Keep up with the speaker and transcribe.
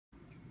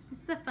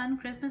This is a fun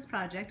Christmas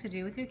project to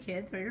do with your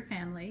kids or your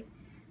family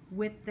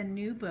with the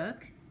new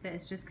book that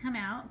has just come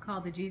out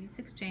called The Jesus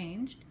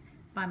Exchanged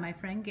by my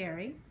friend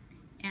Gary.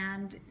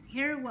 And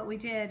here what we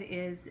did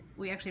is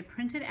we actually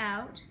printed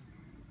out,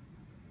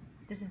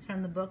 this is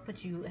from the book,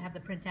 but you have the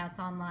printouts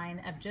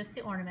online of just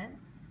the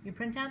ornaments. You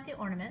print out the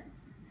ornaments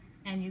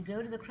and you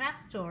go to the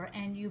craft store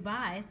and you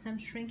buy some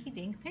Shrinky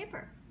Dink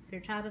paper. If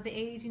you're a child of the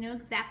 80s, you know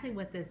exactly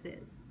what this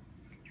is.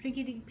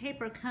 Shrinky Dink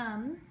paper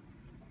comes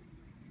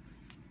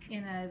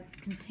in a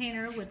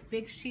container with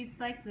big sheets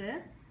like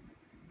this,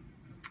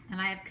 and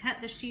I have cut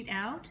the sheet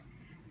out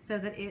so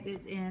that it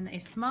is in a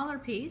smaller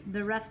piece.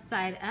 The rough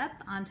side up.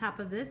 On top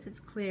of this, it's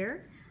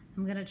clear.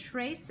 I'm going to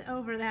trace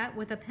over that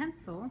with a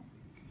pencil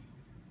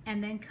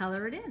and then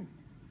color it in.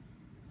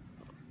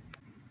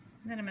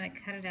 Then I'm going to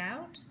cut it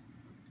out,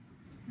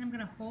 and I'm going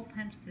to hole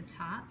punch the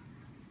top,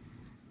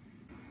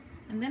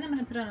 and then I'm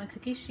going to put on a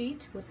cookie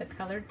sheet with the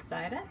colored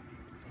side up,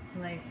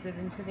 place it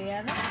into the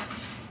oven.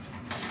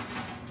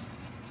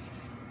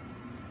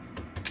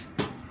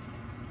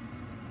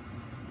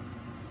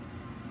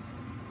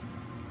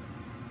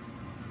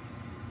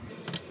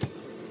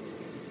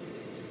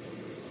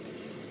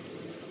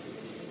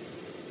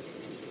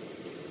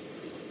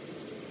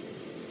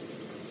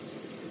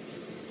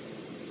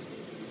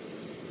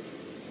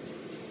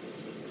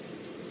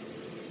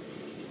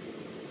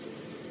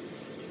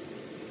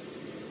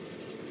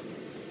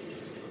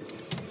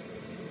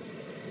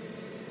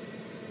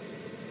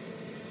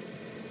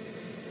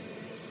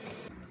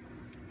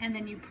 And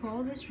then you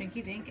pull the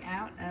Shrinky Dink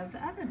out of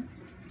the oven.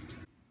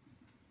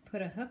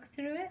 Put a hook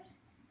through it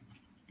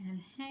and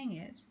hang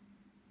it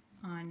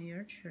on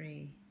your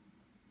tree.